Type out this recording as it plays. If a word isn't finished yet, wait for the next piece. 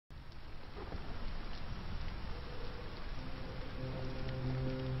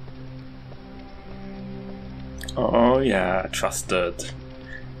Oh yeah, trusted.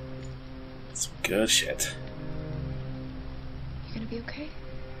 Some good shit. You gonna be okay?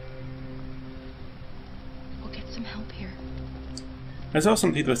 We'll get some help here. I saw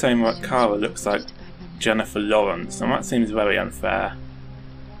some people saying that Kara looks like Jennifer Lawrence, and that seems very unfair.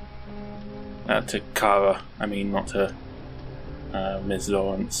 To Kara, I mean, not to Ms.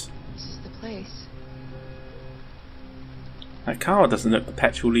 Lawrence. This is the place. Kara doesn't look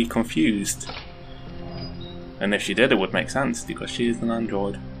perpetually confused. And if she did, it would make sense, because she is an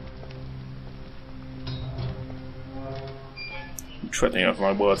android. I'm tripping over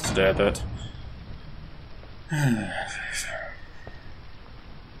my words today, but...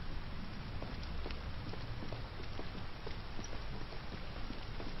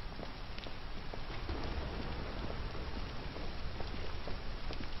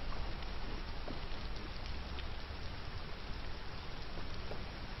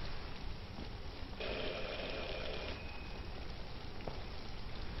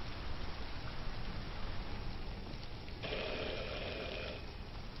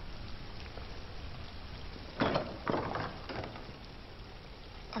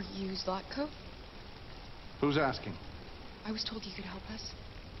 Are you Zlatko? Who's asking? I was told you could help us.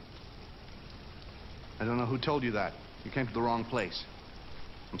 I don't know who told you that. You came to the wrong place.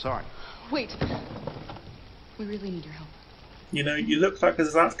 I'm sorry. Wait. We really need your help. You know, you look like a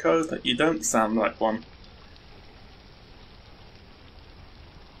Zlatko, but you don't sound like one.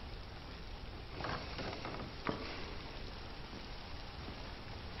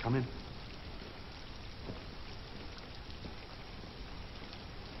 Come in.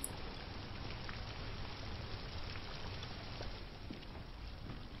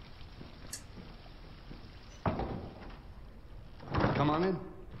 Come on in.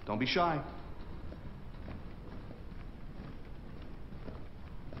 Don't be shy.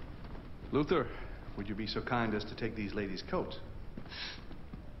 Luther, would you be so kind as to take these ladies' coats?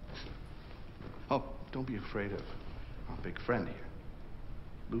 Oh, don't be afraid of our big friend here.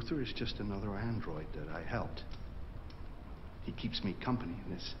 Luther is just another android that I helped. He keeps me company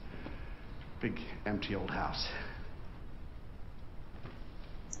in this big, empty old house.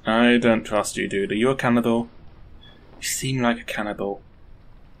 I don't trust you, dude. Are you a cannibal? You seem like a cannibal.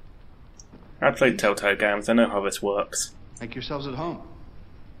 I played Telltale games, I know how this works. Make yourselves at home.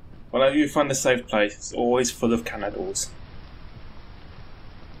 Whenever you find a safe place, it's always full of cannibals.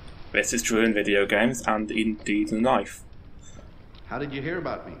 This is true in video games, and indeed in life. How did you hear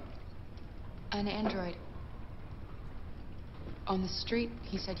about me? An android. On the street,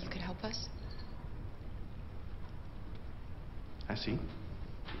 he said you could help us. I see.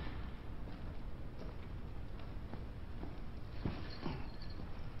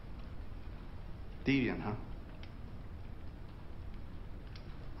 Deviant, huh?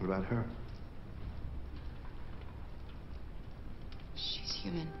 What about her? She's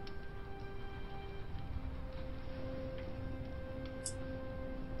human.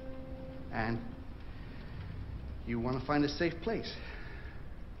 And you want to find a safe place.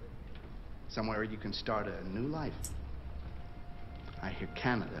 Somewhere you can start a new life. I hear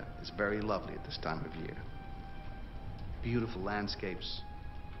Canada is very lovely at this time of year. Beautiful landscapes,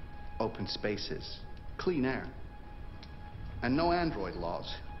 open spaces, clean air, and no android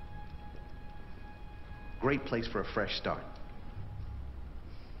laws. Great place for a fresh start.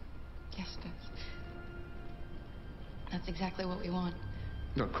 Yes, that's exactly what we want.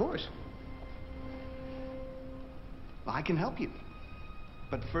 Of course. Well, I can help you.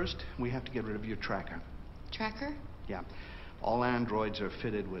 But first, we have to get rid of your tracker. Tracker? Yeah. All androids are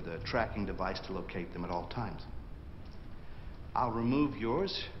fitted with a tracking device to locate them at all times. I'll remove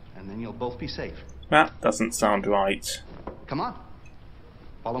yours, and then you'll both be safe. That doesn't sound right. Come on.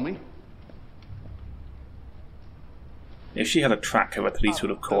 Follow me. If she had a tracker, the police would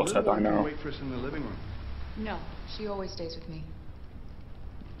have caught her by now. Wait for us in the living room. No, she always stays with me.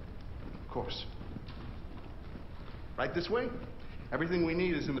 Of course. Right this way? Everything we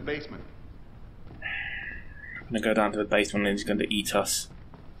need is in the basement. I'm gonna go down to the basement and he's going to eat us.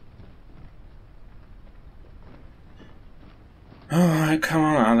 Alright, come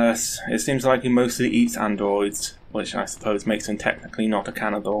on, Alice. It seems like he mostly eats androids, which I suppose makes him technically not a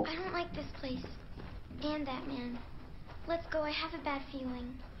cannibal. I don't like this place. And that man. Let's go, I have a bad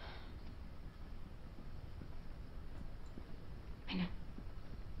feeling. I know.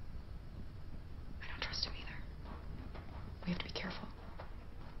 I don't trust him either. We have to be careful.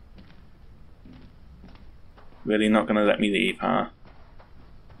 Really not gonna let me leave, huh?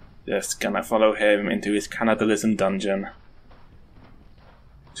 Just gonna follow him into his cannibalism dungeon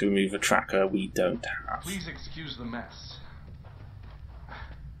to remove a tracker we don't have. Please excuse the mess.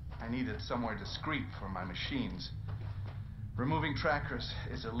 I needed somewhere discreet for my machines. Removing trackers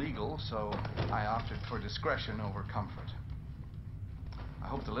is illegal, so I opted for discretion over comfort. I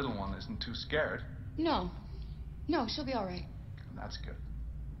hope the little one isn't too scared. No. No, she'll be all right. That's good.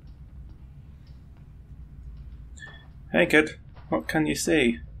 Hey kid, what can you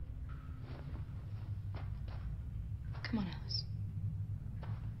see? Come on, Alice.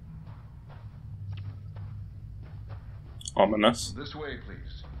 Ominous. This way, please.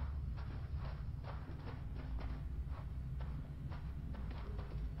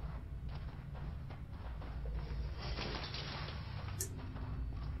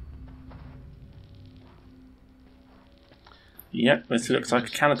 Yep, this looks like a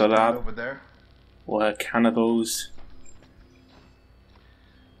cannibal lab Over there. where cannibals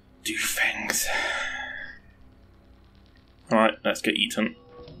do things. Alright, let's get eaten.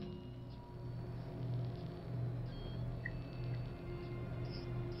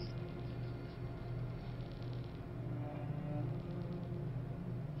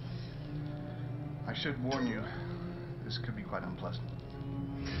 I should warn you, this could be quite unpleasant.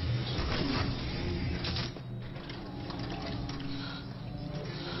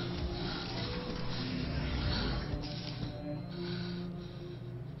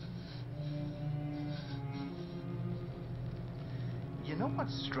 You know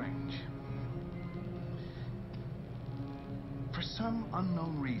what's strange? For some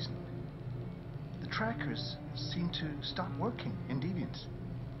unknown reason, the trackers seem to stop working in Deviants.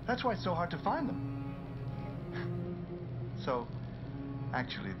 That's why it's so hard to find them. So,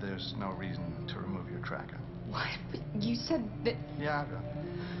 actually, there's no reason to remove your tracker. What? But you said that... Yeah,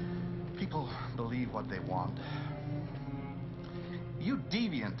 people believe what they want. You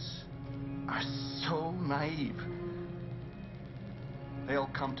Deviants are so naive. They'll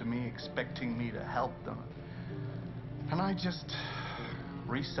come to me expecting me to help them. And I just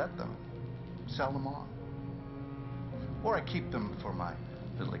reset them, sell them on. Or I keep them for my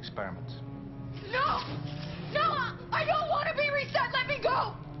little experiments. No! No! I don't want to be reset! Let me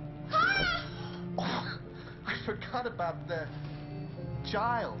go! Ah! Oh, I forgot about the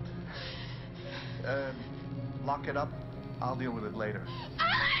child. Lock it up. I'll deal with it later.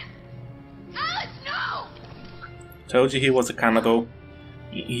 Alice! Alice, no! Told you he was a cannibal.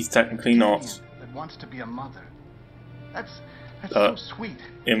 He's technically not. That wants to be a mother. That's But so sweet.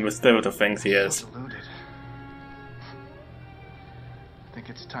 in the spirit of things, he is. So deluded. I think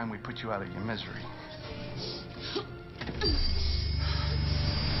it's time we put you out of your misery.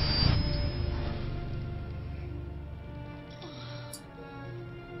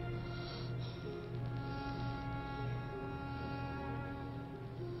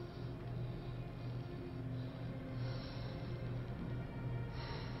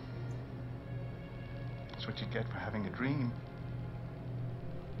 That's what you get for having a dream.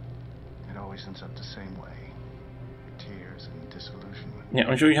 It always ends up the same way. Tears and disillusionment. Yeah,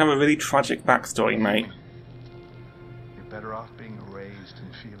 I'm sure you have a really tragic backstory, mate. You're better off being erased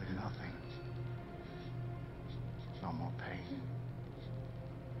and feeling nothing. No more pain.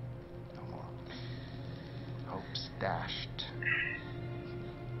 No more hopes dashed.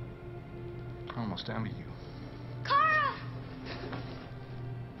 I almost envy you.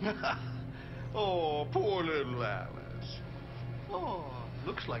 Kara! Oh, poor little Alice. Oh,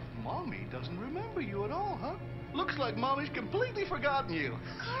 looks like Mommy doesn't remember you at all, huh? Looks like Mommy's completely forgotten you.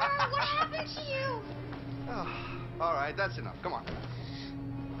 Kara, what happened to you? Oh, all right, that's enough. Come on.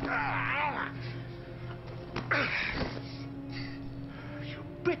 You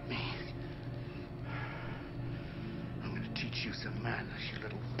bit me. I'm gonna teach you some manners, you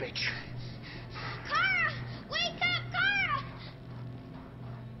little bitch. Kara! Wake up, Kara!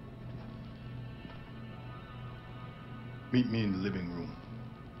 Meet me in the living room.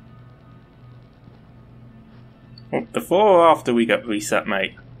 Well, before or after we get reset,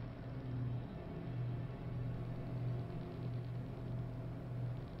 mate?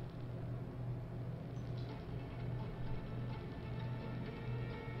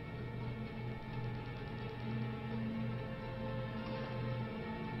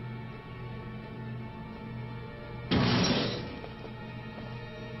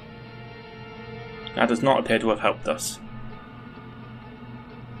 That does not appear to have helped us.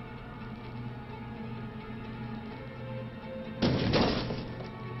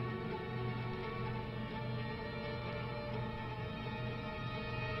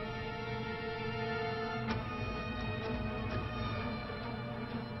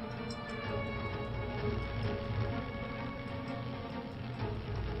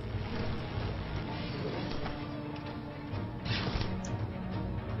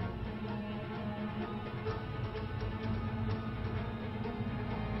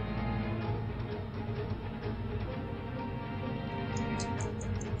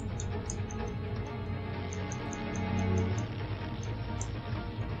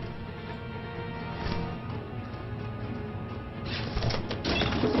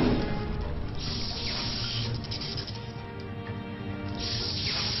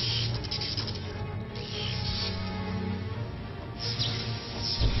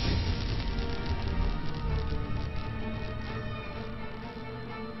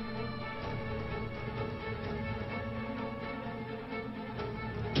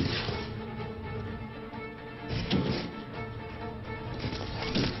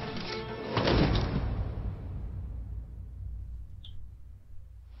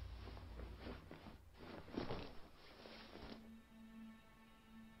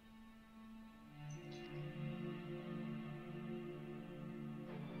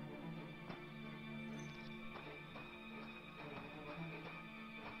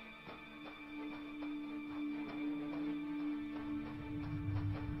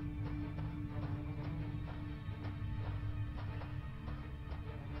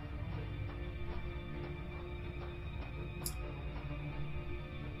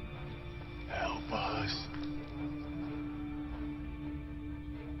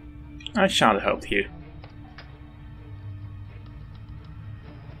 I shall help you.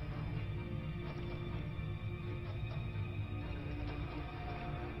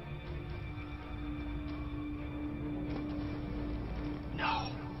 No.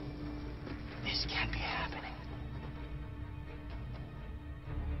 This can't be happening.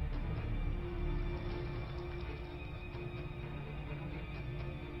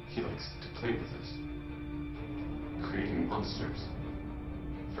 He likes to play with us, creating monsters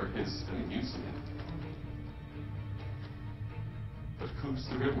for his amusement. But who's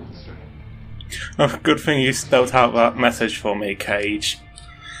the real monster? Oh, good thing you spelled out that message for me, Cage.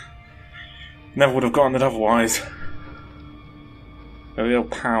 Never would have gotten it otherwise. A real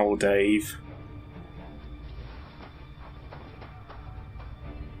pal, Dave.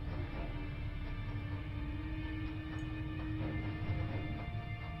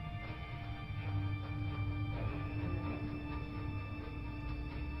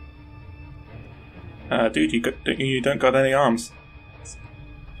 Dude, you don't got any arms.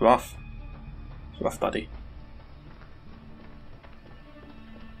 Rough. Rough, buddy.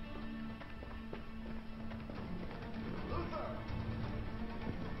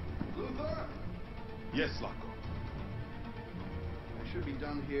 Luther? Yes, Laco. I should be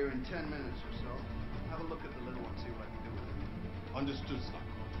done here in 10 minutes or so. Have a look at the little one, see what I can do with it. Understood, Laco.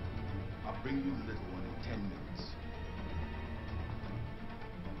 I'll bring you the little one in 10 minutes.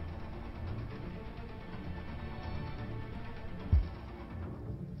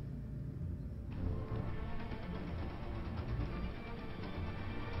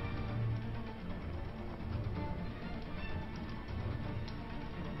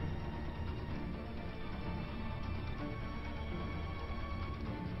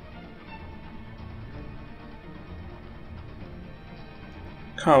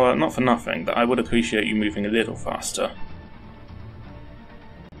 Kara, not for nothing, but I would appreciate you moving a little faster.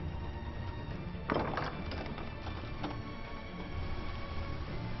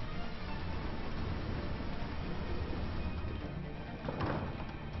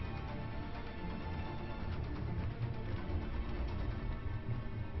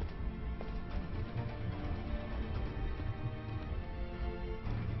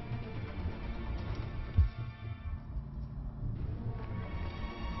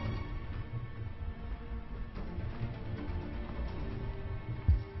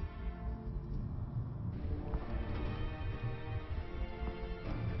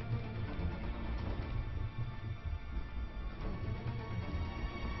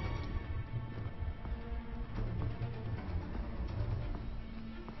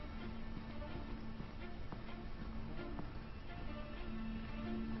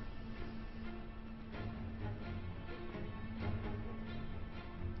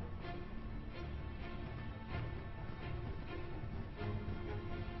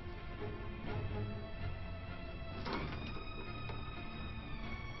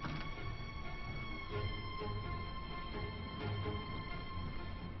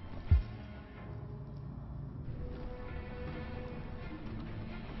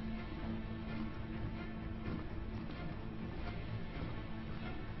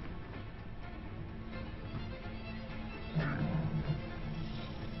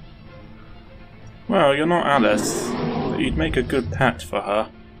 Well, you're not Alice, but you'd make a good pet for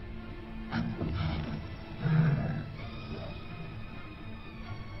her.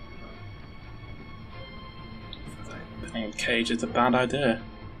 Playing Cage is a bad idea.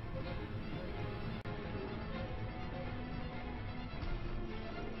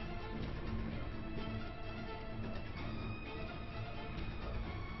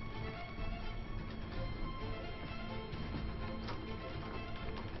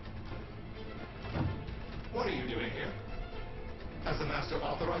 What are you doing here? Has the Master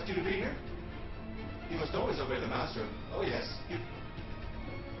authorized you to be here? You must always obey the Master. Oh, yes.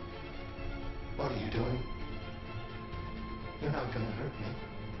 What are you doing? You're not gonna hurt me.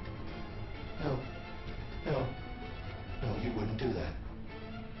 No. No. No, you wouldn't do that.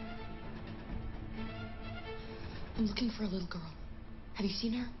 I'm looking for a little girl. Have you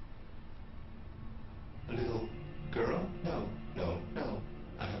seen her? A little girl? No. No. No.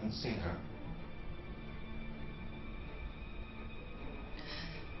 I haven't seen her.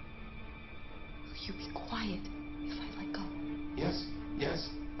 Will you be quiet if I let go? Yes. Yes.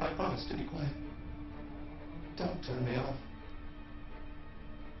 I promise to be quiet. Don't turn me off.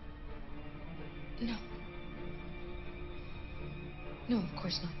 No. No, of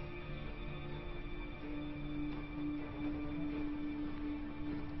course not.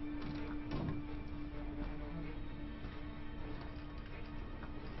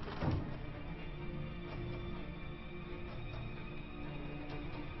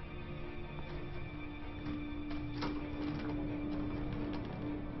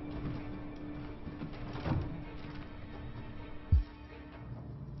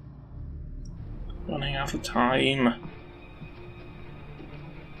 running out of time.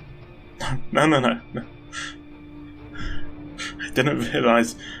 No. I didn't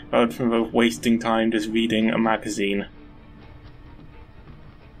realise I would be wasting time just reading a magazine.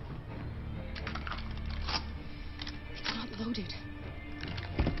 It's not loaded.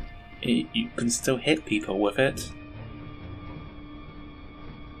 You can still hit people with it.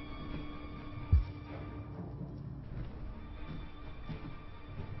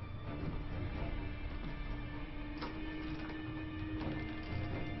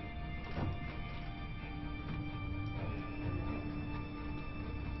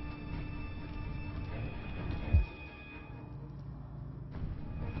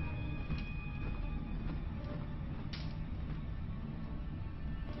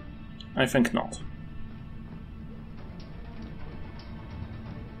 I think not.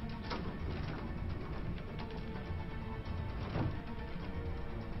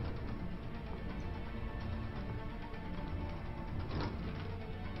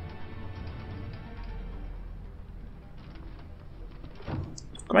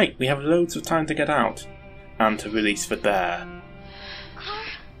 Great, we have loads of time to get out and to release the dare.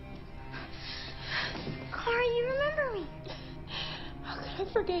 Clara, you remember me. How could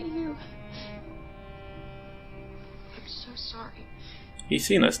I forget you? I'm so sorry. He's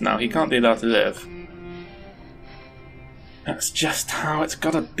seen us now, he can't be allowed to live. That's just how it's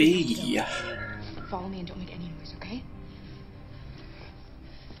gotta be. Follow me and don't make any noise, okay?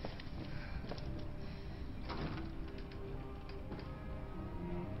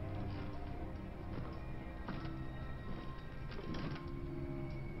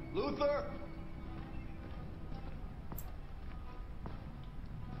 Luther!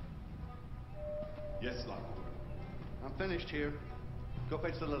 Yes, Locke. I'm finished here. Go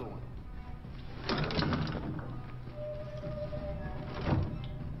fetch the little one.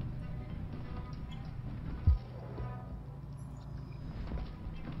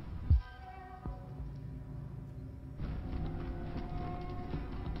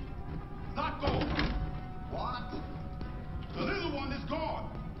 Not go! What? The little one is gone!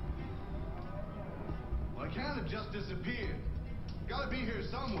 Well, it can't have just disappeared. Gotta be here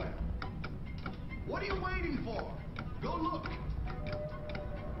somewhere. What are you waiting for? Go look.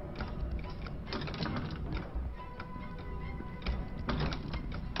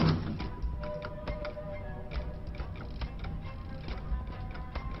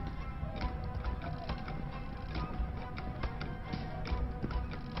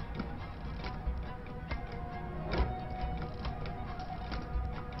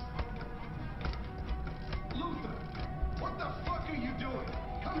 Luther, what the fuck are you doing?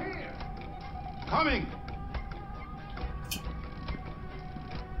 Come here. Coming!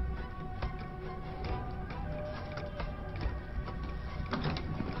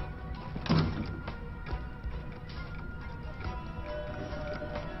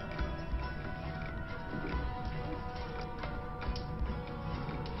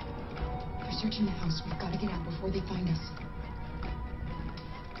 They're searching the house. We've got to get out before they find us.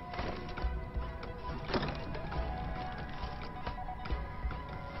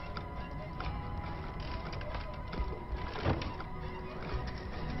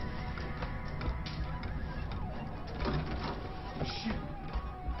 Shit.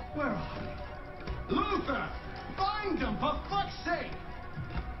 Where are they? Luther! Find them, for fuck's sake!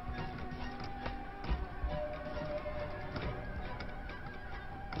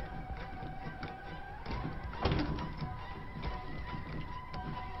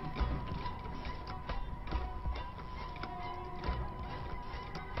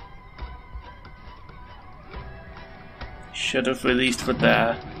 Should have released the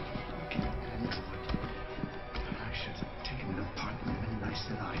dare. I should have taken it apart and I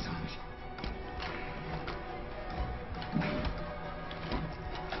set eyes on it.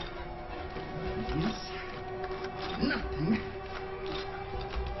 Yes. Nothing.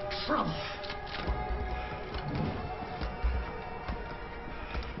 Trouble.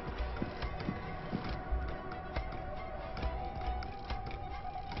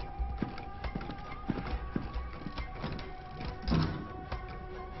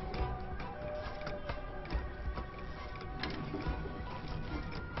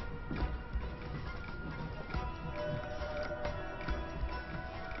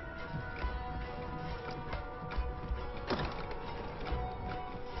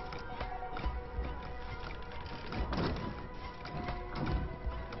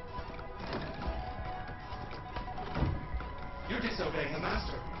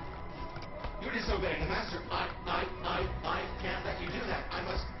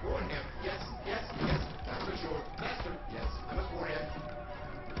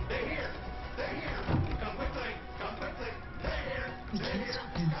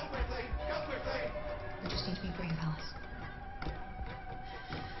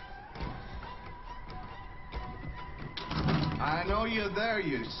 I know you're there,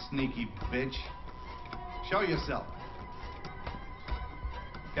 you sneaky bitch. Show yourself.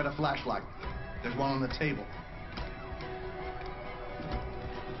 Get a flashlight. There's one on the table.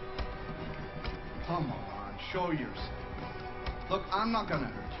 Come on, show yourself. Look, I'm not gonna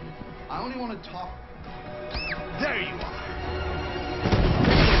hurt you. I only want to talk. There you are.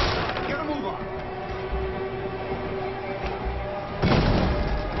 Get a move on.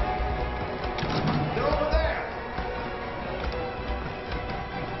 They're over there.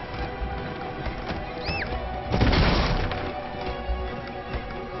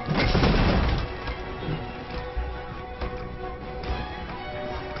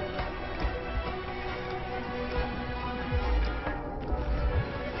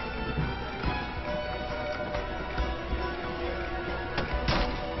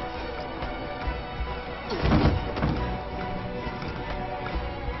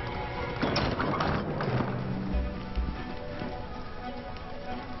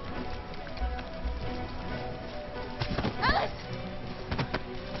 Alice!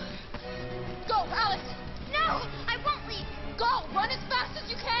 Go, Alice! No, I won't leave. Go! Run as fast as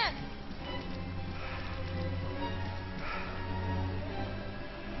you can!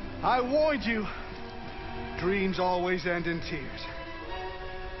 I warned you. Dreams always end in tears.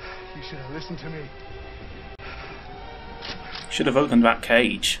 You should have listened to me. Should have opened that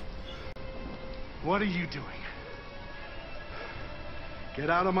cage. What are you doing? Get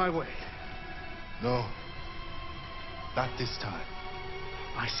out of my way. No. Not this time.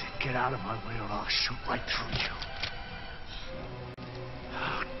 I said get out of my way or I'll shoot right through you.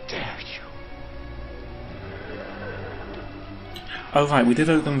 How dare you? Oh right, we did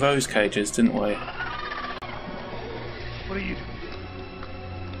open those cages, didn't we? What are you doing?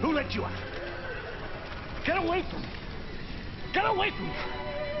 Who let you out? Get away from me! Get away from me!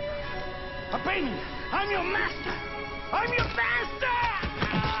 Obey me! I'm your master! I'm your master!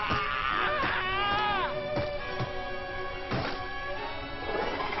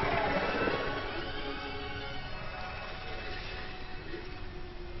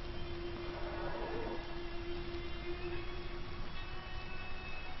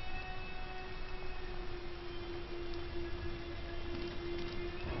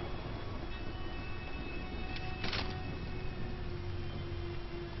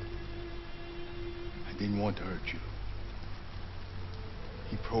 I didn't want to hurt you.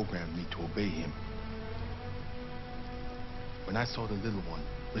 He programmed me to obey him. When I saw the little one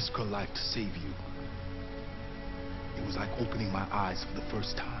risk her life to save you, it was like opening my eyes for the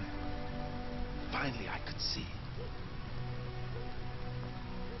first time. Finally, I could see.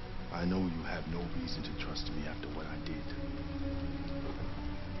 I know you have no reason to trust me after what I did.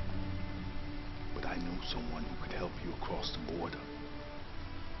 But I know someone who could help you across the border.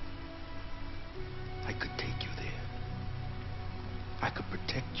 I could take you there. I could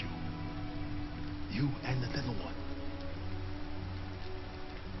protect you. You and the little one.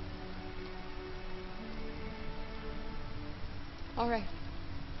 All right.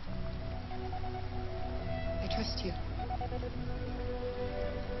 I trust you.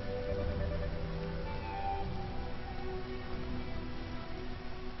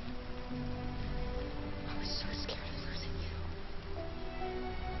 I was so scared of losing you.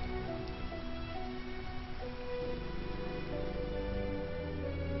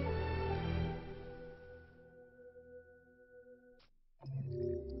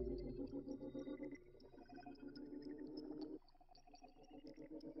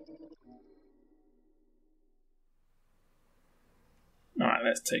 Alright,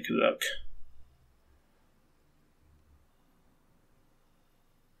 let's take a look.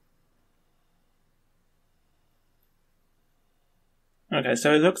 Okay,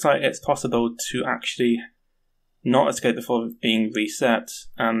 so it looks like it's possible to actually not escape before being reset,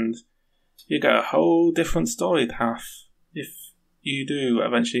 and you get a whole different story path if you do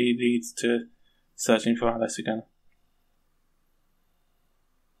eventually lead to searching for Alice again.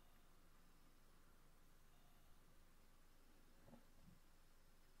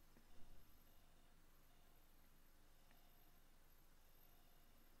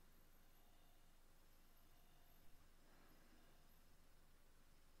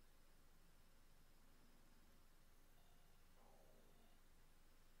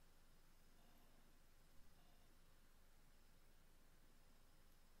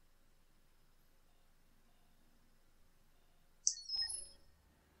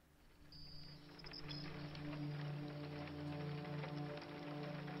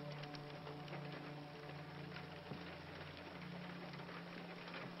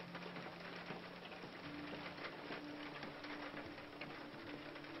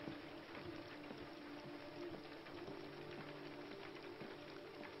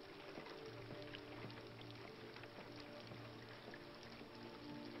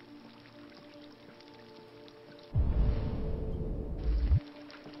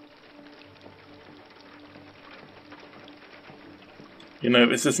 You know,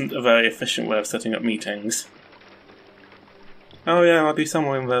 this isn't a very efficient way of setting up meetings. Oh yeah, I'll be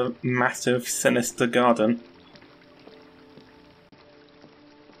somewhere in the massive, sinister garden.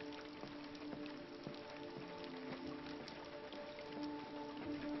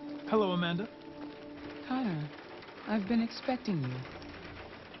 Hello, Amanda. Connor, I've been expecting you.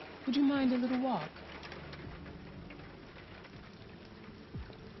 Would you mind a little walk?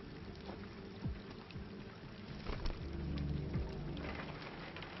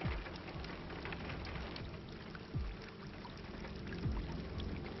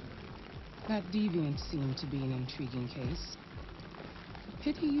 That deviant seemed to be an intriguing case.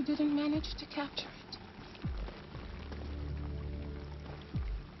 Pity you didn't manage to capture it.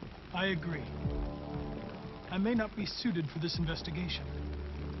 I agree. I may not be suited for this investigation.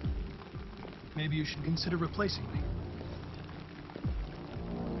 Maybe you should consider replacing me.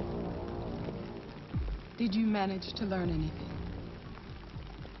 Did you manage to learn anything?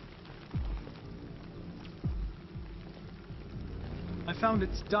 I found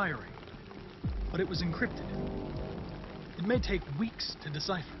its diary, but it was encrypted. It may take weeks to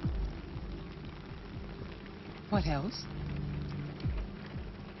decipher. What else?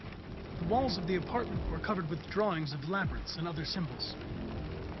 The walls of the apartment were covered with drawings of labyrinths and other symbols.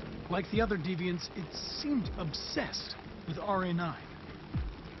 Like the other deviants, it seemed obsessed with RA9.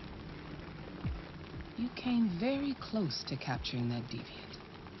 You came very close to capturing that deviant.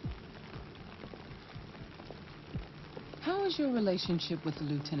 How is your relationship with the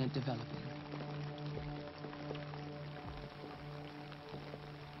lieutenant developing?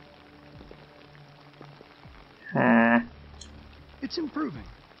 It's improving.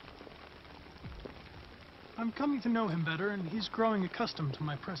 I'm coming to know him better, and he's growing accustomed to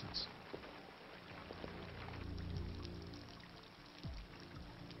my presence.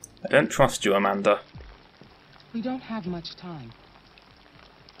 I don't trust you, Amanda. We don't have much time.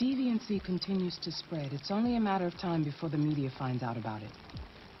 Deviancy continues to spread. It's only a matter of time before the media finds out about it.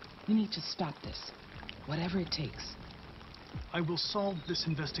 We need to stop this, whatever it takes. I will solve this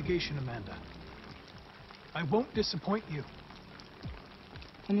investigation, Amanda. I won't disappoint you.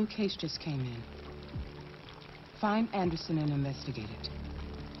 A new case just came in. Find Anderson and investigate it.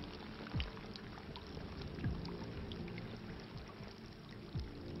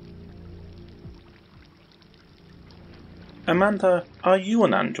 Amanda, are you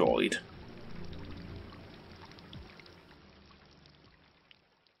an android?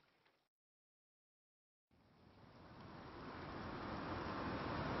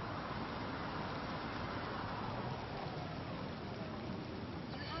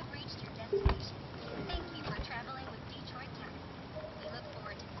 You have reached your destination. Thank you for traveling with Detroit Cannibals. We look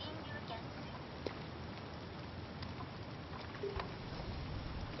forward to seeing you again soon.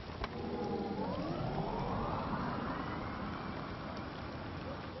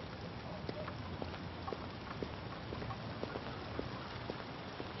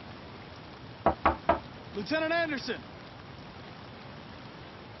 Lieutenant Anderson!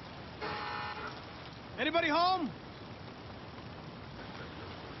 Anybody home?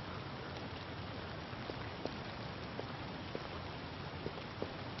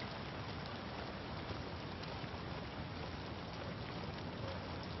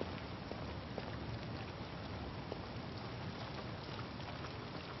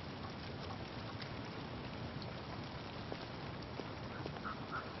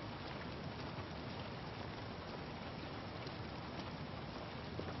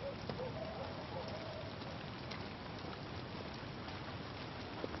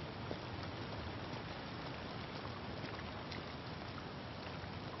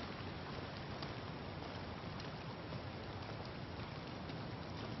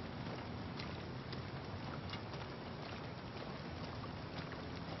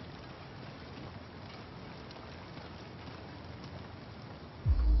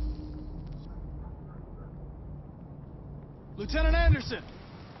 Lieutenant Anderson!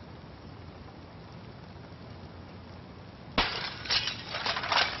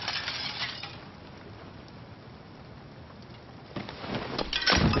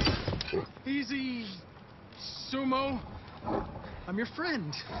 Easy, Sumo. I'm your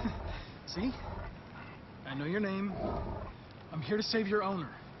friend. See? I know your name. I'm here to save your owner.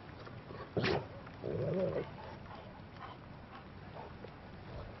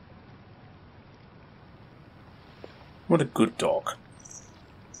 What a good dog.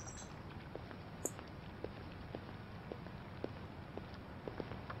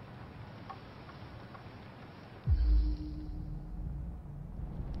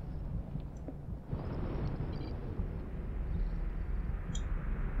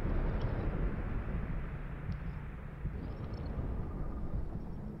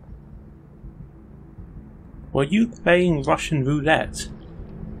 Were you playing Russian roulette?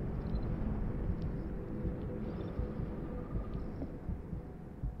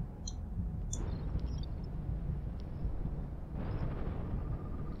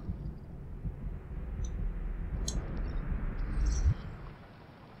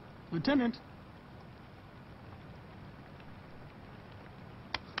 Lieutenant.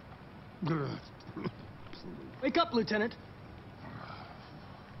 Wake up, Lieutenant.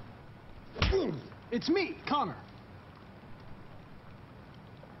 It's me, Connor.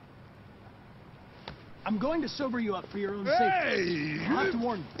 I'm going to sober you up for your own safety. Hey! I have to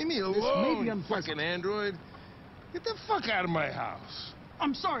warn you. Leave me This may be alone, unpleasant. fucking android. Get the fuck out of my house.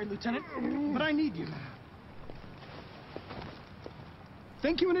 I'm sorry, Lieutenant, but I need you.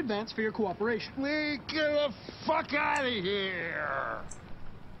 Thank you in advance for your cooperation. Get the fuck out of here!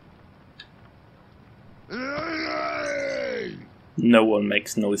 No one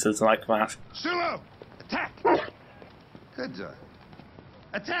makes noises like that. Sumo! Attack! Good job.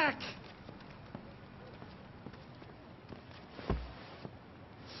 Attack!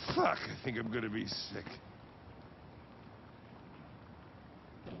 Fuck, I think I'm gonna be sick.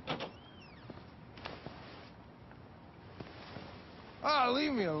 Oh,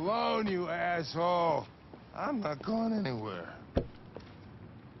 leave me alone, you asshole. I'm not going anywhere.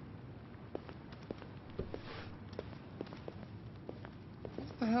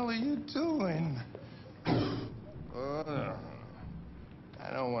 What the hell are you doing? Oh, no.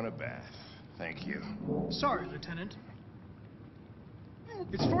 I don't want a bath. Thank you. Sorry, Lieutenant.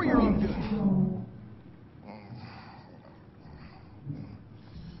 It's for your own good.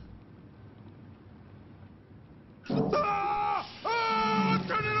 Ah! Ah!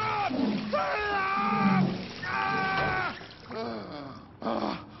 Turn it off! Turn it off!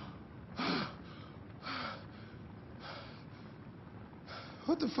 Ah!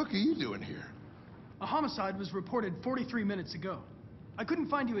 What the fuck are you doing here? A homicide was reported 43 minutes ago. I couldn't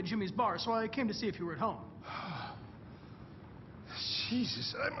find you at Jimmy's bar, so I came to see if you were at home.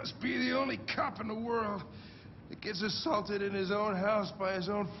 Jesus, I must be the only cop in the world that gets assaulted in his own house by his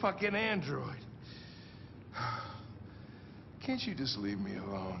own fucking android. Can't you just leave me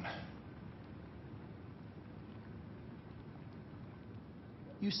alone?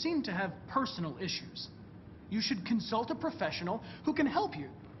 You seem to have personal issues. You should consult a professional who can help you.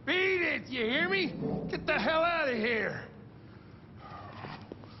 Beat it, you hear me? Get the hell out of here!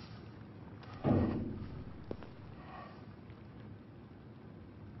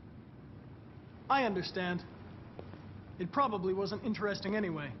 I understand. It probably wasn't interesting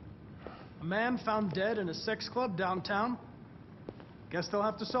anyway. A man found dead in a sex club downtown. Guess they'll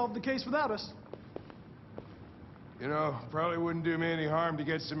have to solve the case without us. You know, probably wouldn't do me any harm to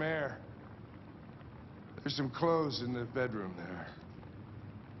get some air. There's some clothes in the bedroom there.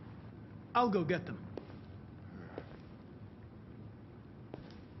 I'll go get them.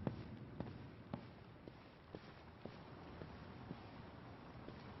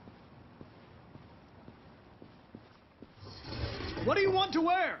 What do you want to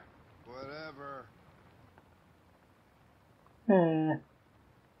wear? Whatever.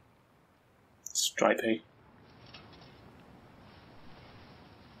 Stripey.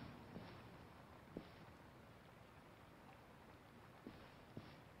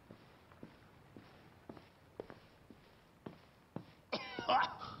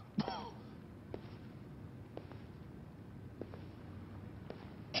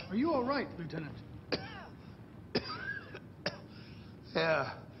 Are you all right, Lieutenant?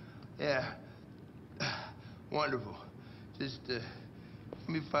 Yeah. Wonderful. Just, give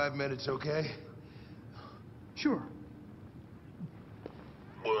me 5 minutes, okay? Sure.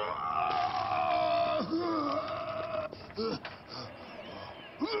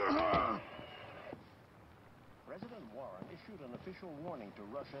 President Warren issued an official warning to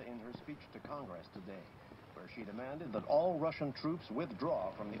Russia in her speech to Congress today, where she demanded that all Russian troops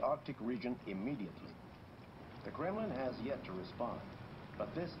withdraw from the Arctic region immediately. The Kremlin has yet to respond,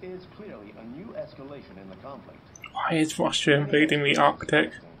 but this is clearly a new escalation in the conflict. Why is Russia invading the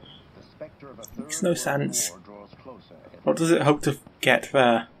Arctic? The specter of a third Makes no world sense. war draws closer. What does it hope to get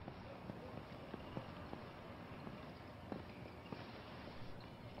there?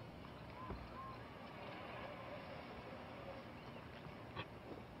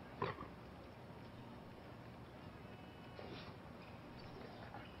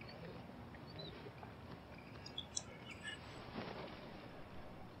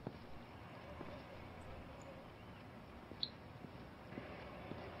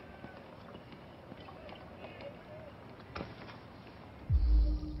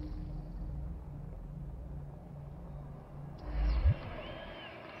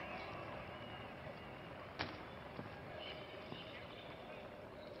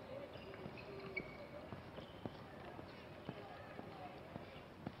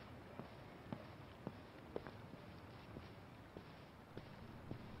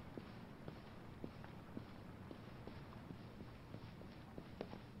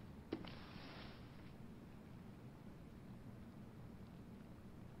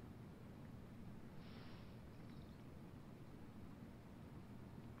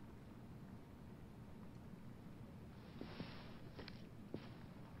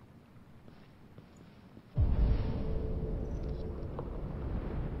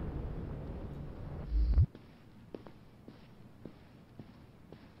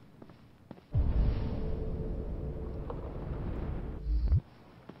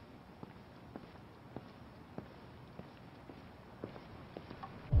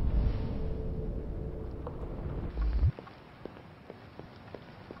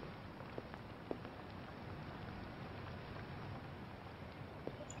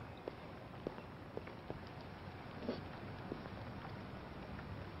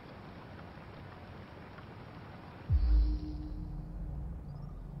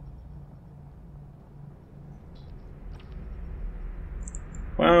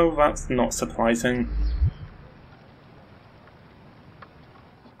 Well, that's not surprising.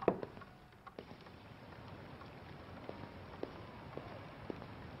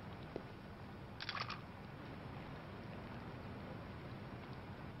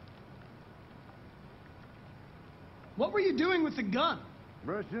 What were you doing with the gun?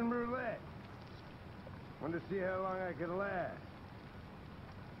 Russian roulette. Wanted to see how long I could last.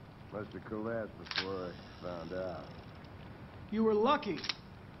 Must have collapsed before I found out. You were lucky.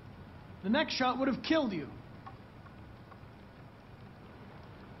 The next shot would have killed you.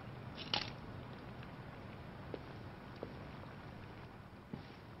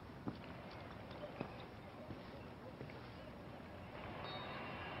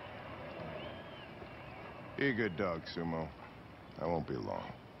 You're a good dog, Sumo. I won't be long.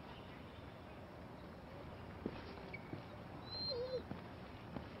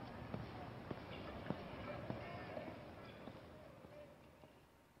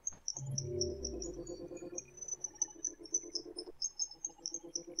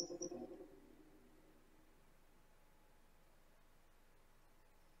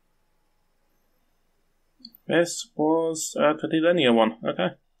 This was a pretty linear one, okay.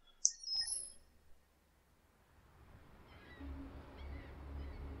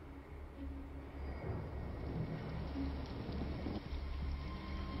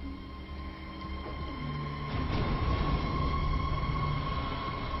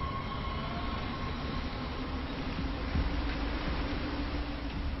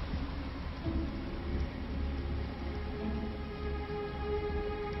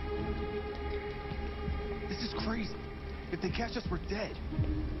 This is crazy. If they catch us, we're dead.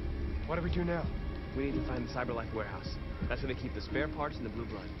 What do we do now? We need to find the CyberLife warehouse. That's where they keep the spare parts and the blue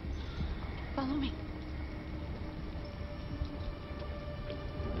blood. Follow me.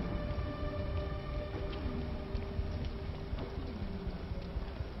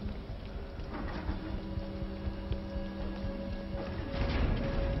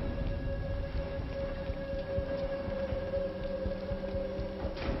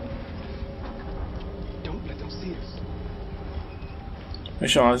 Don't let them see us.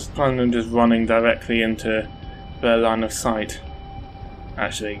 Sure, I was planning on just running directly into their line of sight.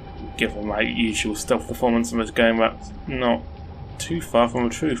 Actually, given my usual stealth performance in this game, that's not too far from the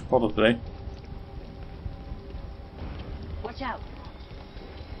truth, probably. Watch out.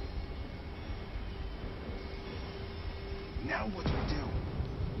 Now what do we do?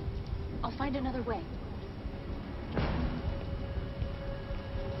 I'll find another way.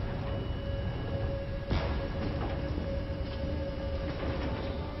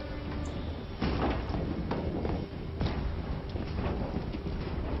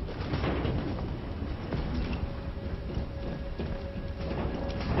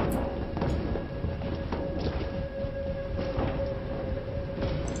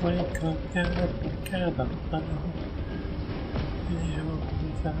 Wake up, get up, get up. Climb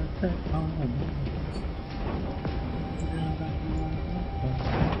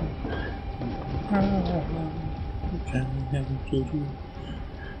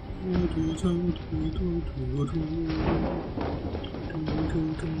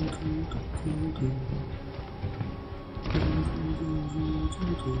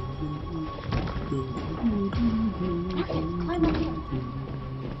up here.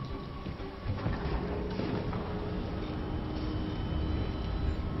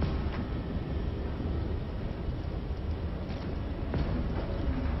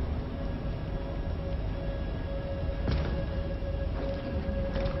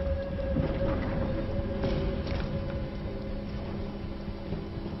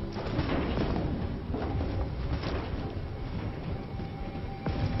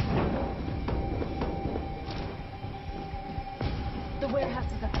 The warehouse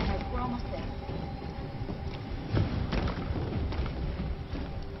is up ahead. We're almost there.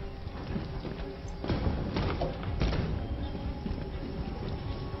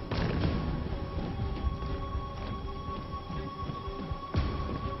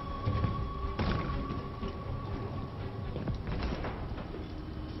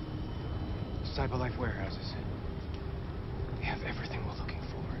 CyberLife warehouses. They have everything we're looking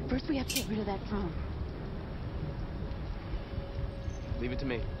for. First, we have to get rid of that drone. Leave it to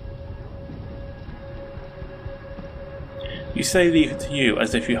me. You say leave it to you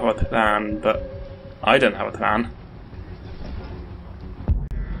as if you have a plan, but I don't have a plan.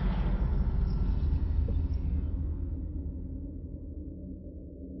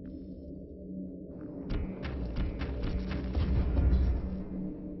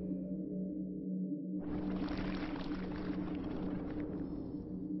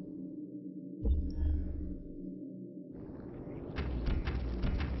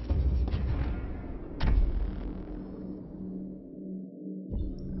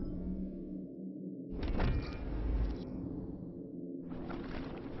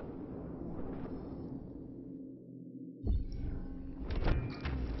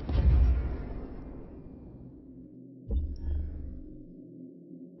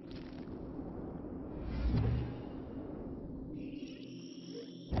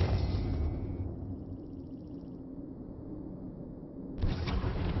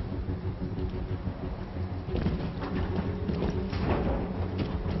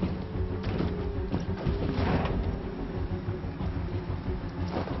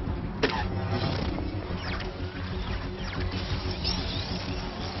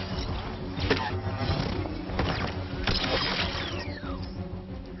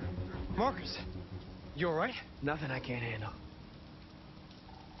 Markus, you alright? Nothing I can't handle.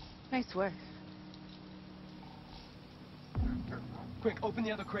 Nice work. Quick, open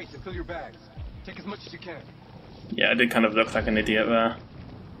the other crates and fill your bags. Take as much as you can. Yeah, I did kind of look like an idiot there.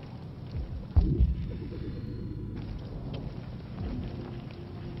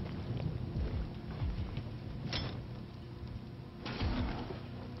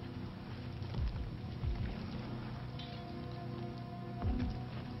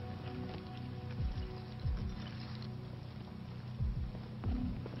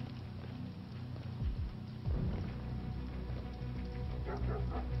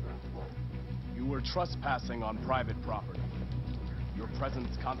 You were trespassing on private property. Your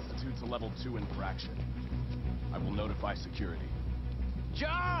presence constitutes a level 2 infraction. I will notify security.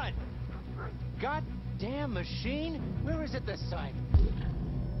 John! Goddamn machine! Where is it this time?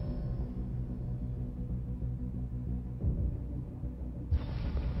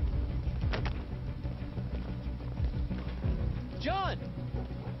 John!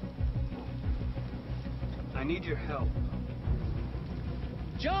 I need your help.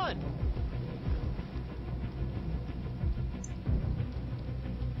 John!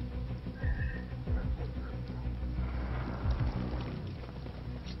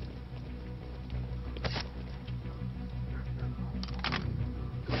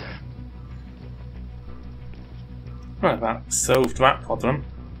 Right, that solved that problem.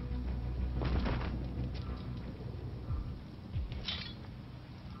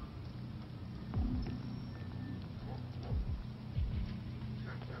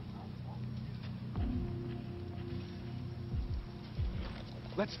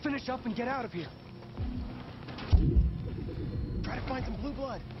 Let's finish up and get out of here. Try to find some blue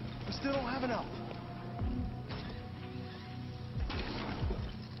blood. We still don't have enough.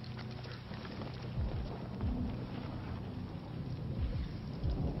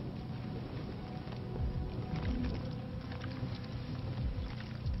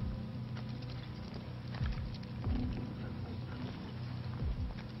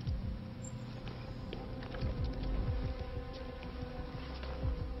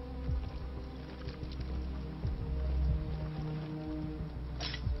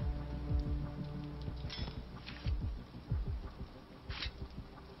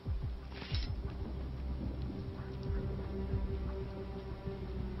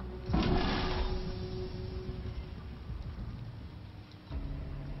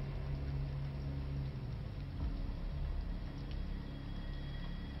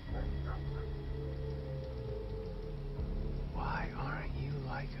 Why aren't you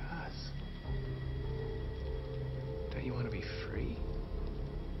like us? Don't you want to be free?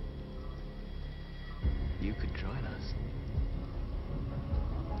 You could join us.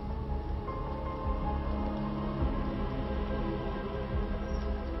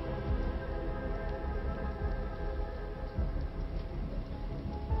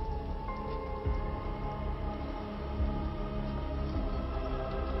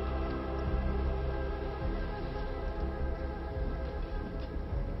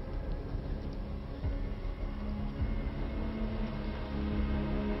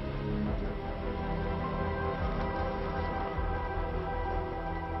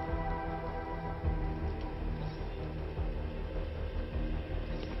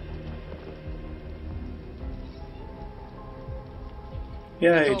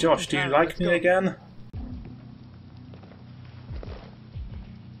 Yay, Josh, do you like me again?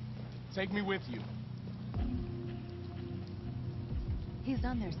 Take me with you. He's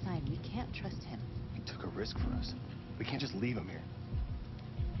on their side. We can't trust him. He took a risk for us. We can't just leave him here.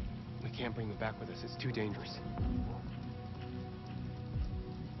 We can't bring them back with us. It's too dangerous.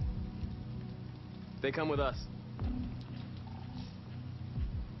 They come with us.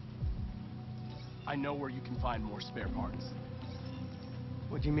 I know where you can find more spare parts.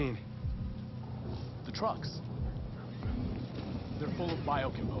 What do you mean? The trucks. They're full of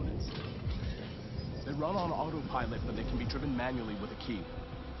biocomponents. They run on autopilot, but they can be driven manually with a key.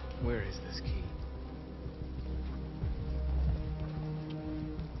 Where is this key?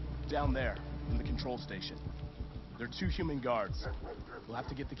 Down there, in the control station. There are 2 human guards. We'll have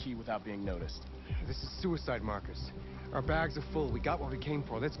to get the key without being noticed. This is suicide, Markus. Our bags are full. We got what we came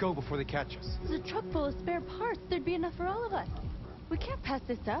for. Let's go before they catch us. There's a truck full of spare parts. There'd be enough for all of us. We can't pass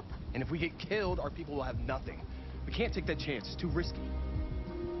this up. And if we get killed, our people will have nothing. We can't take that chance. It's too risky.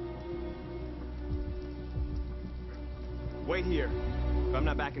 Wait here. If I'm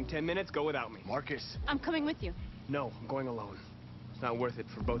not back in 10 minutes, go without me. Markus. I'm coming with you. No, I'm going alone. It's not worth it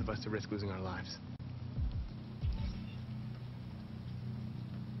for both of us to risk losing our lives.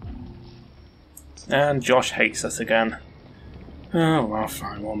 And Josh hates us again. Oh, well,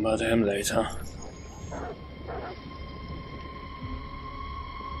 fine, we'll murder him later.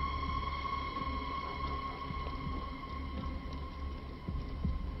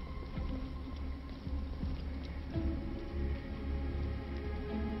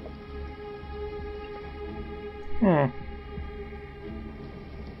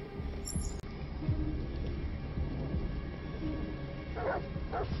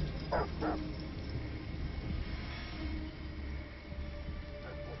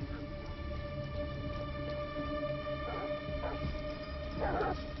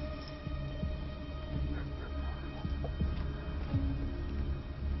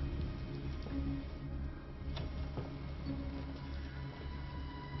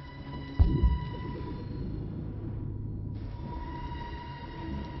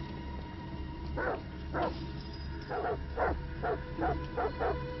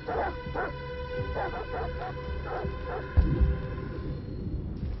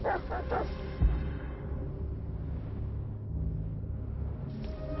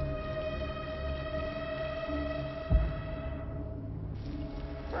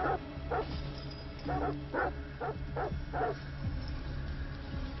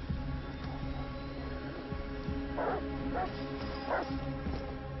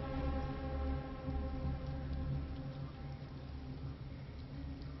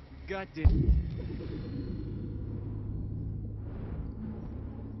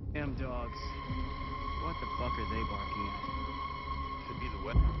 Damn dogs. What the fuck are they barking at? Could be the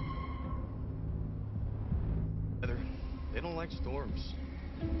weather. They don't like storms.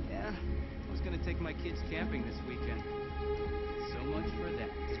 Yeah, I was gonna take my kids camping this weekend. So much for that.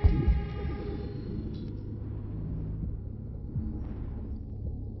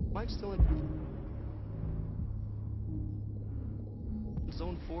 Mike still in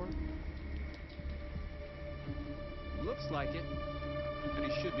Zone 4? Looks like it. But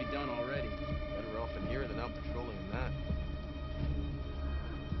he should be done already. Better off in here than out patrolling in that.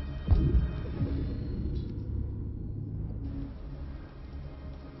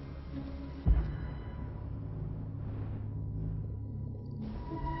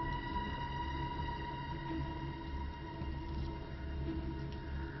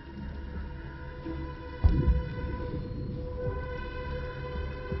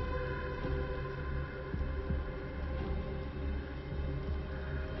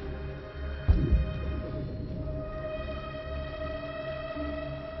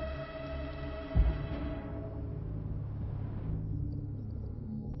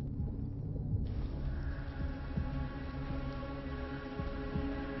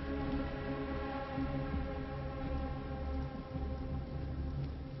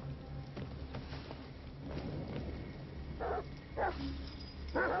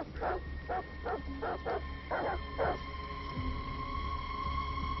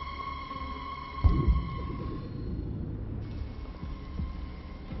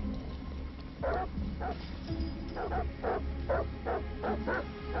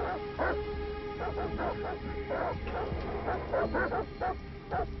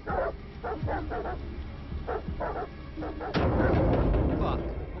 Fuck,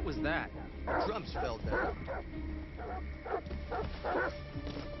 what was that? Drums fell down.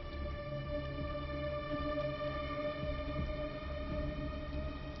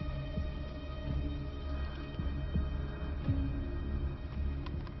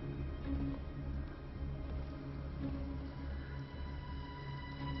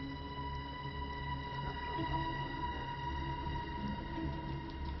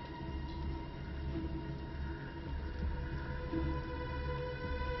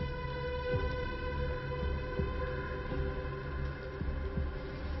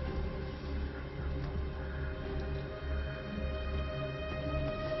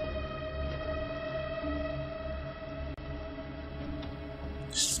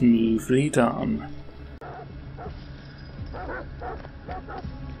 Smoothly done.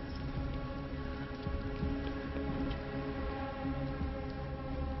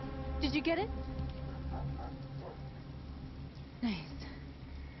 Did you get it? Nice.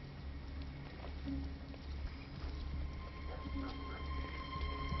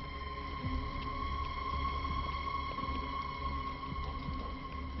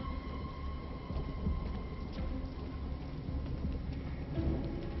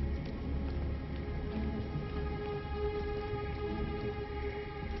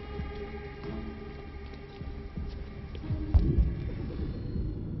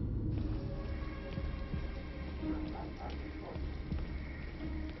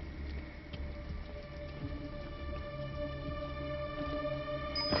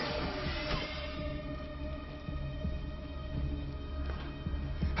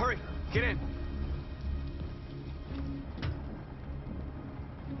 Get in.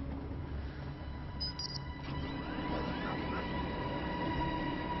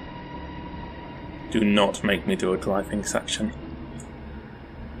 Do not make me do a driving section.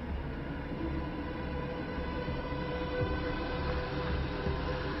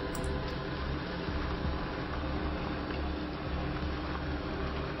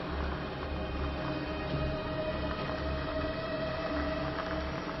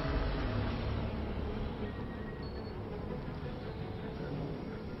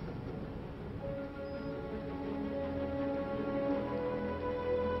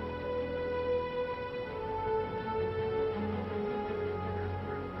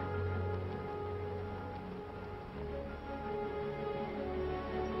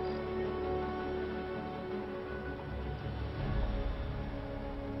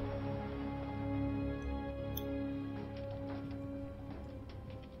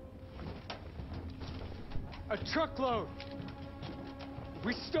 A truckload!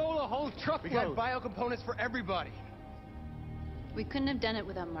 We stole a whole truckload! We got biocomponents for everybody! We couldn't have done it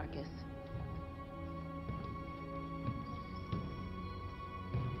without Markus.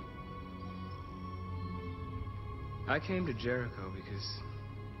 I came to Jericho because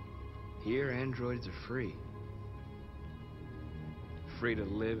here androids are free. Free to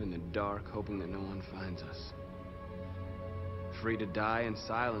live in the dark, hoping that no one finds us. Free to die in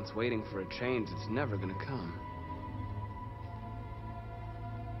silence, waiting for a change that's never gonna come.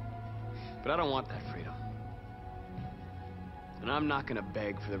 But I don't want that freedom. And I'm not gonna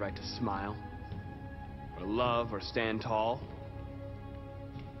beg for the right to smile, or love, or stand tall.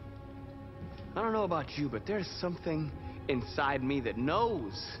 I don't know about you, but there's something inside me that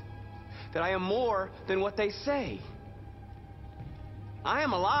knows that I am more than what they say. I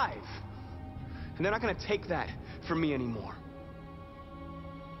am alive, and they're not gonna take that from me anymore.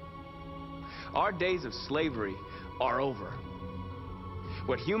 Our days of slavery are over.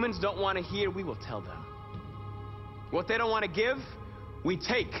 What humans don't want to hear, we will tell them. What they don't want to give, we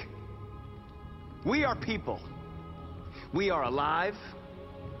take. We are people. We are alive.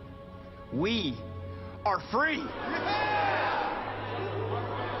 We are free.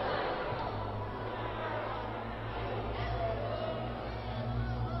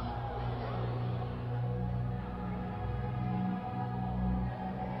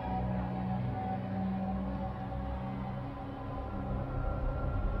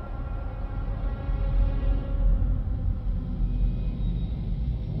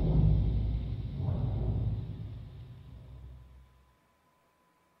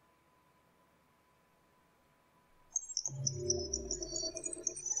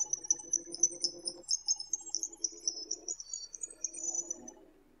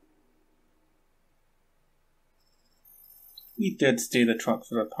 We did steal a truck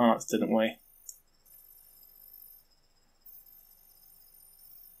for the parts, didn't we?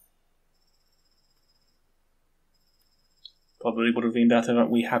 Probably would have been better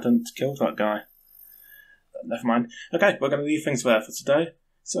that we hadn't killed that guy. But never mind. Okay, we're going to leave things there for today.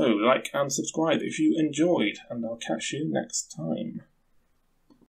 So, like and subscribe if you enjoyed, and I'll catch you next time.